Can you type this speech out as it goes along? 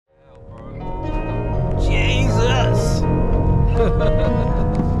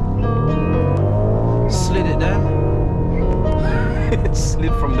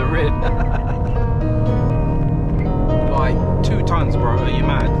slid from the rear. Like 2 tons, bro. Are you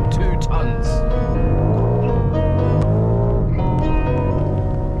mad? 2 tons.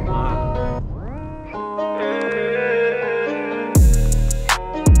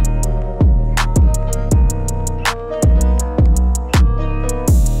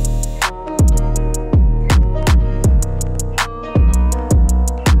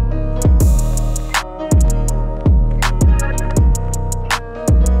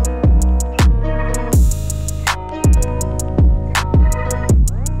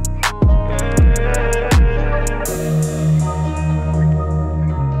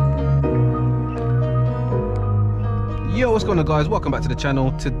 Yo, what's going on, guys? Welcome back to the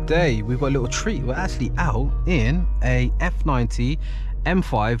channel. Today we've got a little treat. We're actually out in a F90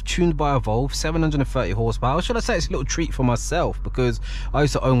 M5 tuned by a Pov, 730 horsepower. Should I say it's a little treat for myself, because I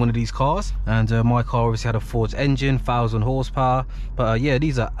used to own one of these cars, and my car obviously had a forged engine, 1000 horsepower. But yeah,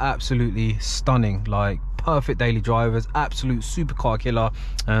 these are absolutely stunning, like perfect daily drivers, absolute supercar killer.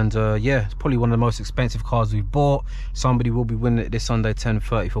 And yeah, it's probably one of the most expensive cars we've bought. Somebody will be winning it this Sunday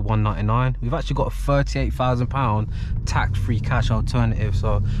 10:30 for 199. We've actually got a £38,000 tax-free cash alternative,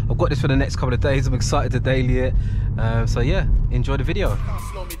 so I've got this for the next couple of days. I'm excited to daily it. So yeah, enjoy the video. Can't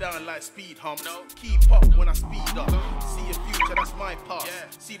slow me down like speed humps. No. Keep up when I speed up. See your future, that's my path. Yeah.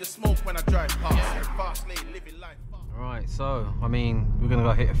 See the smoke when I drive past. Yeah. Fast lane, living life. Right, so I mean, we're gonna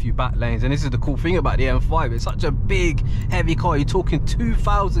go hit a few back lanes, and this is the cool thing about the M5. It's such a big, heavy car. You're talking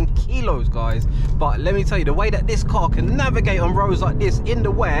 2,000 kilos, guys. But let me tell you, the way that this car can navigate on roads like this in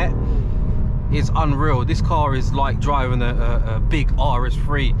the wet is unreal. This car is like driving a big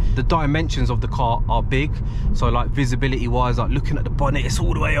RS3. The dimensions of the car are big, so like visibility wise, like looking at the bonnet, it's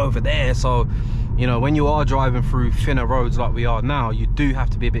all the way over there. So you know, when you are driving through thinner roads like we are now, you do have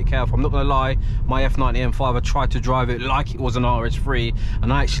to be a bit careful. I'm not gonna lie, my F90 M5, I tried to drive it like it was an RS3,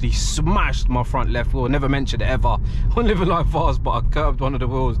 and I actually smashed my front left wheel. Never mentioned it ever on Living Life Fast, but I curbed one of the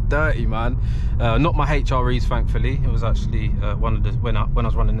wheels dirty, man. Not my HREs, thankfully. It was actually one of the when I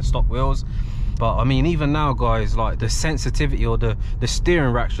was running the stock wheels. But I mean, even now, guys, like the sensitivity, or the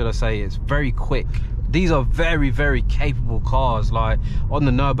steering rack, should I say, it's very quick. These are very, very capable cars. Like on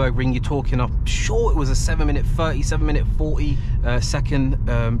the Nürburgring, you're talking, I'm sure it was a 7-minute 30, 7-minute 40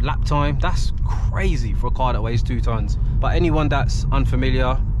 second lap time. That's crazy for a car that weighs 2 tons. But anyone that's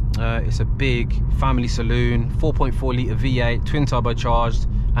unfamiliar, it's a big family saloon, 4.4 litre V8, twin turbocharged,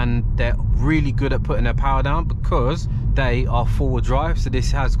 and they're really good at putting their power down because they are forward drive. So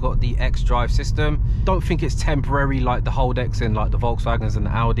this has got the X drive system. Don't think it's temporary like the Hold X in like the Volkswagens and the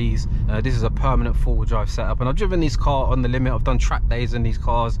Audis. This is a permanent forward drive setup, and I've driven this car on the limit. I've done track days in these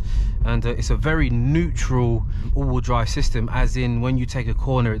cars, and it's a very neutral all-wheel drive system, as in when you take a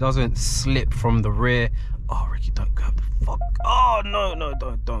corner, it doesn't slip from the rear. Oh, Ricky, don't grab the fuck. Oh no, no,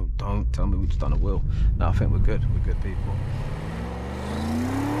 don't tell me we just done a wheel. No, I think we're good people.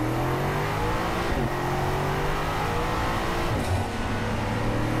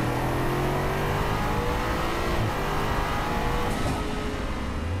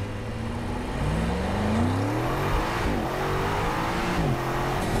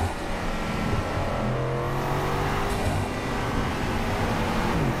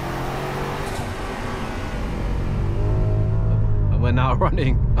 We're now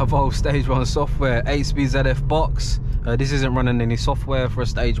running a Pov Stage 1 software, 8-speed ZF box. This isn't running any software. For a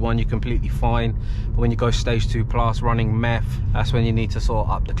Stage 1, you're completely fine. But when you go Stage 2 plus, running MEF, that's when you need to sort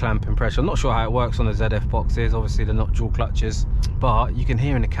of up the clamping pressure. I'm not sure how it works on the ZF boxes. Obviously, they're not dual clutches. But you can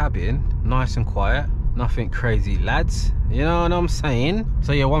hear in the cabin, nice and quiet. Nothing crazy, lads. You know what I'm saying?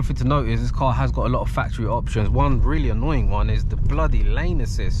 So yeah, one thing to note is this car has got a lot of factory options. One really annoying one is the bloody lane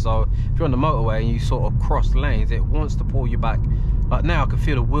assist. So if you're on the motorway and you sort of cross lanes, it wants to pull you back. Like now I can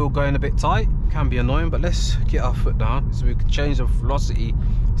feel the wheel going a bit tight. Can be annoying, but let's get our foot down. So we can change the velocity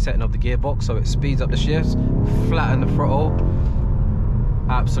setting of the gearbox so it speeds up the shifts, flatten the throttle.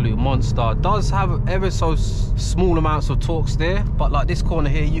 Absolute monster. Does have ever so small amounts of torque steer, but like this corner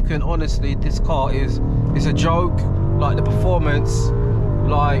here, you can honestly, this car it's a joke. Like the performance,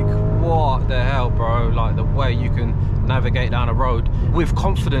 like what the hell, bro. Like the way you can navigate down a road with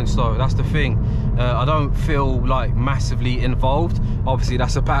confidence, though, that's the thing. I don't feel like massively involved. Obviously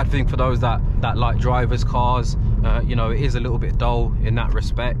that's a bad thing for those that like drivers' cars. You know, it is a little bit dull in that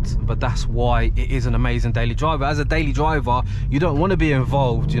respect, but that's why it is an amazing daily driver. As a daily driver, you don't want to be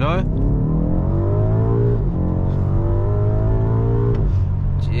involved, you know.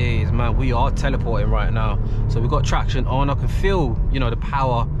 Jeez, man, we are teleporting right now. So we've got traction on. I can feel, you know, the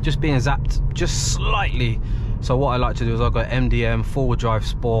power just being zapped just slightly. So what I like to do is I've got MDM forward drive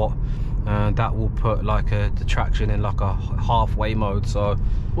sport. and that will put like the traction in like a halfway mode. So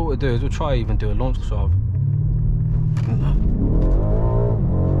what we'll do is we'll try even do a launch shove.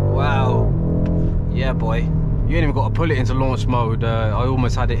 Wow, yeah boy, you ain't even got to pull it into launch mode. I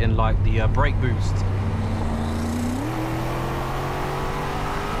almost had it in like the brake boost.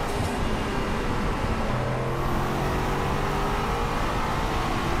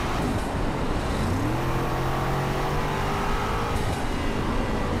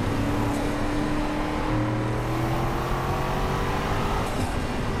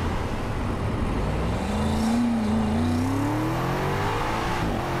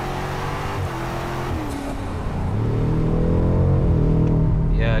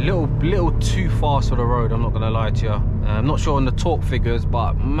 Little too fast for the road, I'm not gonna lie to you. I'm not sure on the torque figures,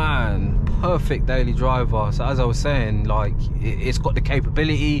 but man, perfect daily driver. So as I was saying, like it's got the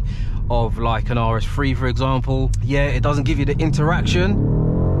capability of like an RS3, for example. Yeah, it doesn't give you the interaction.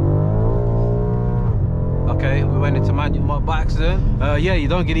 Okay, we went into manual mode by accident. Yeah, you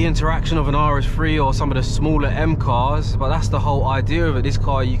don't get the interaction of an RS3 or some of the smaller M cars, but that's the whole idea of it. This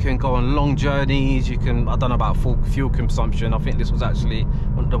car, you can go on long journeys, you can, I don't know about fuel consumption. I think this was actually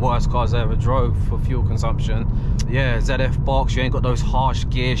one of the worst cars I ever drove for fuel consumption. Yeah, ZF box, you ain't got those harsh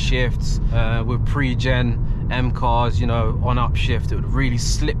gear shifts. With pre-gen M cars, you know, on upshift, it would really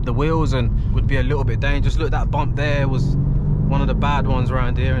slip the wheels and would be a little bit dangerous. Look, that bump there was one of the bad ones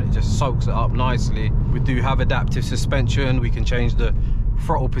around here, and it just soaks it up nicely. We do have adaptive suspension. We can change the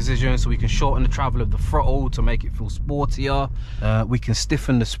throttle position so we can shorten the travel of the throttle to make it feel sportier. We can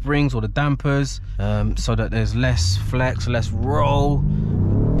stiffen the springs or the dampers so that there's less flex, less roll.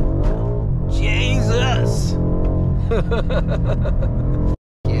 Jesus!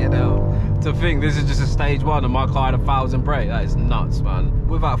 You know, to think this is just a stage one and my car had 1,000 brake, that is nuts, man.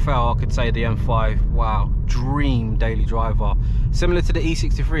 Without fail, I could say the M5, wow, dream daily driver. Similar to the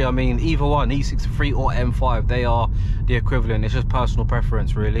E63, I mean, either one, E63 or M5, they are the equivalent. It's just personal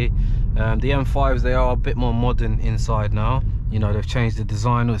preference, really. The M5s, they are a bit more modern inside now. You know, they've changed the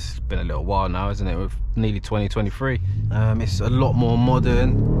design. It's been a little while now, isn't it? With nearly 2023. It's a lot more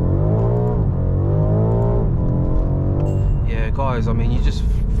modern. Yeah, guys, I mean, you just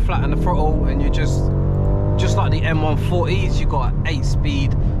flatten the throttle and you just like the M140s, you got an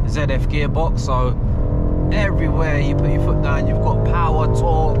 8-speed ZF gearbox, so everywhere you put your foot down, you've got power,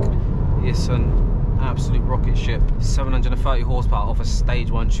 torque. It's an absolute rocket ship. 730 horsepower off a stage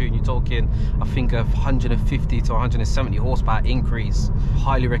 1 tune. You're talking, I think, a 150 to 170 horsepower increase.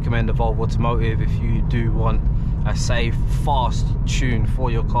 Highly recommend the Volvo Automotive if you do want a safe, fast tune for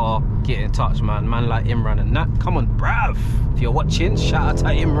your car. Get in touch, man like Imran and that. Come on, bruv. If you're watching, shout out to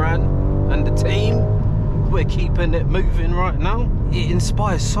Imran and the team. We're keeping it moving right now. It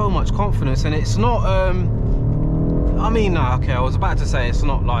inspires so much confidence, and it's not I mean, nah, okay, I was about to say it's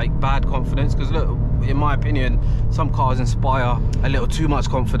not like bad confidence, because look, in my opinion, some cars inspire a little too much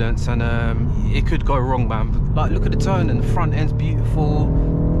confidence, and it could go wrong, man. Like, look at the turn, and the front end's beautiful,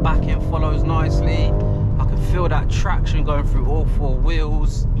 back end follows nicely. I can feel that traction going through all 4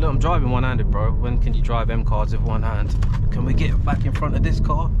 wheels. Look, I'm driving one-handed, bro. When can you drive M cars with one hand? Can we get back in front of this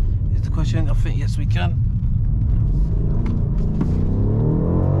car? Is the question. I think yes, we can.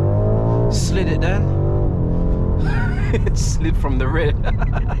 Slid it then. It slid from the rear.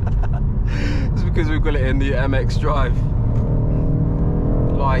 It's because we've got it in the MX drive.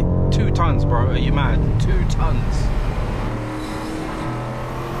 Like 2 tons, bro. Are you mad? 2 tons.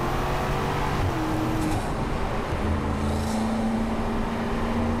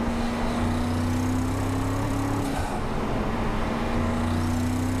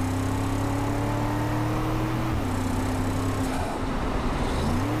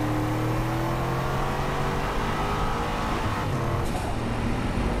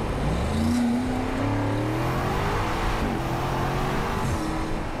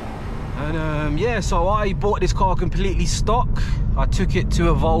 Yeah, so I bought this car completely stock. I took it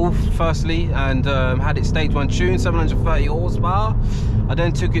to Evolve firstly and had it stage 1 tune, 730 horsepower. I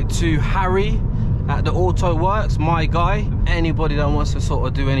then took it to Harry at the Auto Works, my guy. Anybody that wants to sort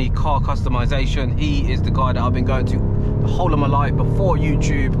of do any car customization, he is the guy that I've been going to the whole of my life. Before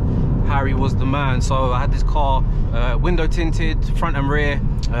YouTube, Harry was the man. So I had this car window tinted, front and rear.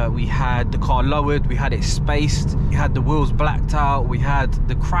 We had the car lowered, we had it spaced, we had the wheels blacked out, we had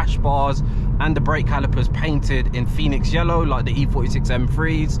the crash bars and the brake calipers painted in Phoenix yellow like the E46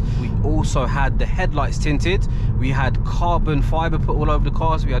 M3s. We also had the headlights tinted. We had carbon fiber put all over the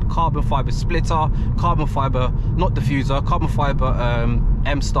cars. We had carbon fiber splitter, carbon fiber, not diffuser, carbon fiber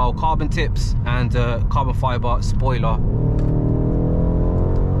M-style carbon tips, and carbon fiber spoiler.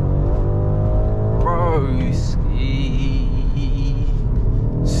 Broski.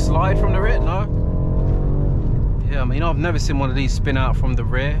 slide from the rear? No. Yeah, I mean, I've never seen one of these spin out from the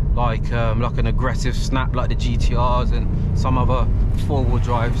rear, like an aggressive snap like the GTRs and some other four-wheel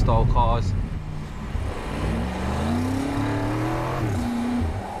drive style cars.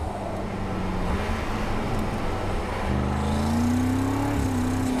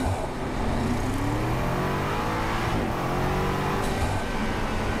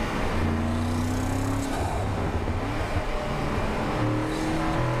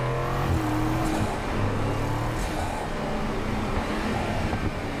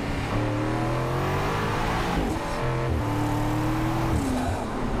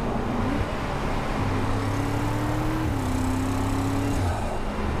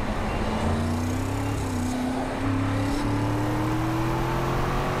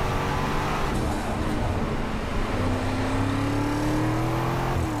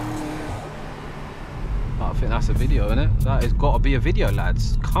 I think that's a video, isn't it? That has got to be a video,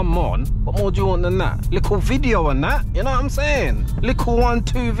 lads. Come on. What more do you want than that? Little video on that, you know what I'm saying? Little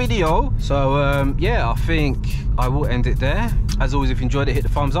 1-2 video. So, yeah, I think I will end it there. As always, if you enjoyed it, hit the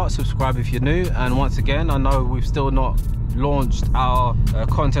thumbs up, subscribe if you're new. And once again, I know we've still not launched our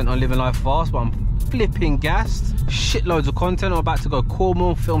content on Living Life Fast, but I'm flipping gassed. Shitloads of content. I'm about to go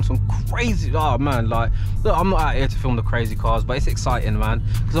Cornwall, film some crazy, oh man, like, look, I'm not out here to film the crazy cars, but it's exciting, man,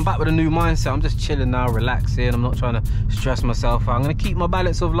 because I'm back with a new mindset. I'm just chilling now, relaxing. I'm not trying to stress myself out. I'm gonna keep my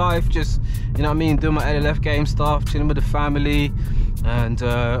balance of life, just, you know what I mean, doing my LLF game stuff, chilling with the family, and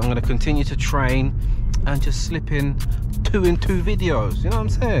I'm gonna continue to train and just slip in 2-in-2 videos, you know what I'm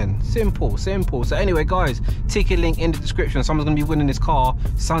saying? Simple. So anyway, guys, ticket link in the description. Someone's gonna be winning this car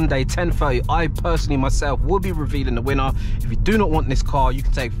Sunday 10:30. I personally myself will be revealing the winner. If you do not want this car, you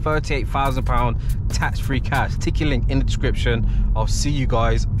can take £38,000 tax-free cash. Ticket link in the description. I'll see you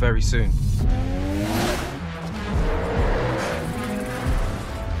guys very soon.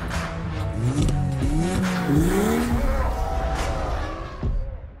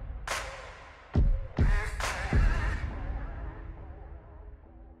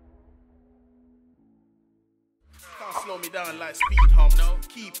 Slow me down like speed hump.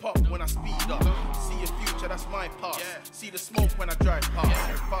 Keep up when I speed up. See a future, that's my past. See the smoke when I drive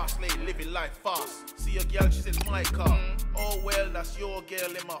past. Fast lane, living life fast. See a girl, she's in my car. Oh well, that's your girl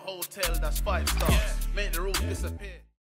in my hotel, that's 5 stars. Make the rules disappear.